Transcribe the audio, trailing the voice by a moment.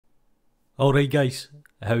Alright guys,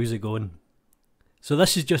 how's it going? So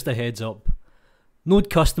this is just a heads up.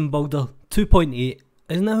 NodeCustomBuilder 2.8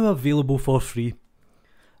 is now available for free.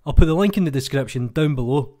 I'll put the link in the description down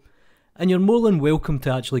below, and you're more than welcome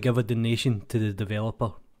to actually give a donation to the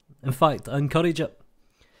developer. In fact, I encourage it.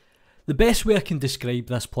 The best way I can describe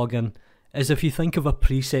this plugin is if you think of a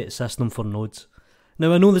preset system for nodes.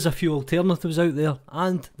 Now I know there's a few alternatives out there,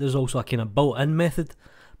 and there's also a kind of built-in method,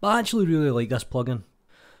 but I actually really like this plugin.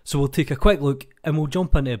 So we'll take a quick look and we'll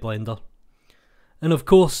jump into Blender. And of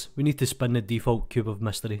course, we need to spin the default cube of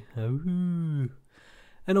mystery. Ooh.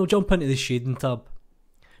 And I'll jump into the shading tab.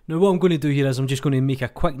 Now what I'm going to do here is I'm just going to make a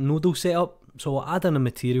quick nodal setup. So I'll add in a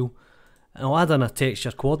material, and I'll add in a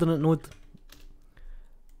texture coordinate node.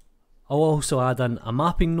 I'll also add in a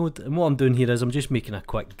mapping node, and what I'm doing here is I'm just making a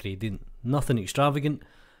quick gradient, nothing extravagant.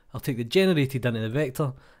 I'll take the generated into the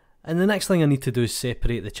vector, and the next thing I need to do is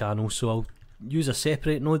separate the channels, so I'll use a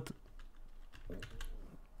separate node.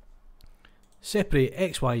 Separate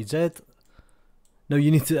X, Y, Z.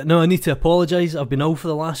 Now I need to apologise, I've been ill for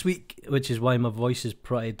the last week, which is why my voice is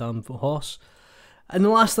pretty damn hoarse. And the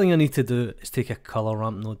last thing I need to do is take a colour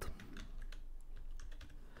ramp node.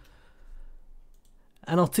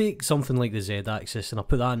 And I'll take something like the Z axis and I'll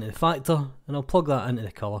put that into the factor and I'll plug that into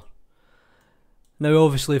the colour. Now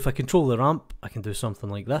obviously if I control the ramp I can do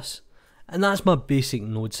something like this. And that's my basic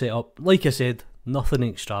node setup. Like I said, nothing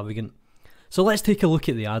extravagant. So let's take a look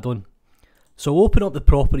at the add-on. So I'll open up the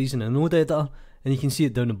properties in the node editor and you can see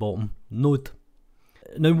it down the bottom, node.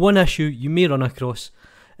 Now one issue you may run across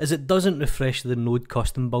is it doesn't refresh the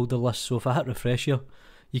NodeCustomBuilder list. So if I hit refresh here,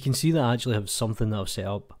 you can see that I actually have something that I've set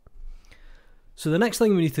up. So the next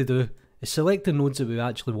thing we need to do is select the nodes that we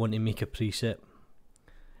actually want to make a preset.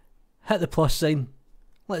 Hit the plus sign,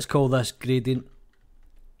 let's call this gradient,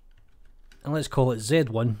 and let's call it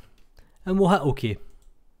Z1, and we'll hit OK.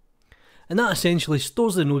 And that essentially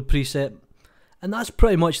stores the node preset, and that's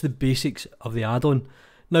pretty much the basics of the add-on.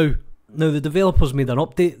 Now the developers made an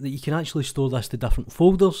update that you can actually store this to different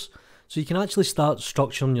folders, so you can actually start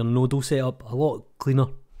structuring your nodal setup a lot cleaner.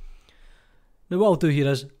 Now what I'll do here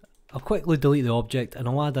is I'll quickly delete the object and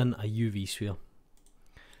I'll add in a UV sphere.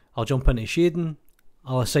 I'll jump into shading,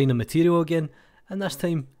 I'll assign a material again, and this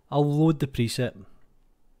time I'll load the preset.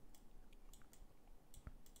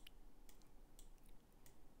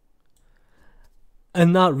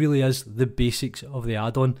 And that really is the basics of the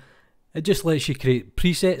add-on. It just lets you create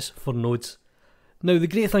presets for nodes. Now the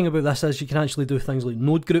great thing about this is you can actually do things like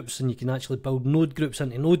node groups, and you can actually build node groups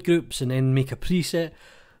into node groups and then make a preset.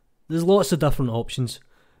 There's lots of different options.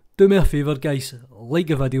 Do me a favour guys, like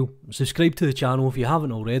the video, subscribe to the channel if you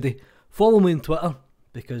haven't already, follow me on Twitter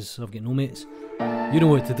because I've got no mates. You know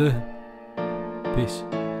what to do. Peace.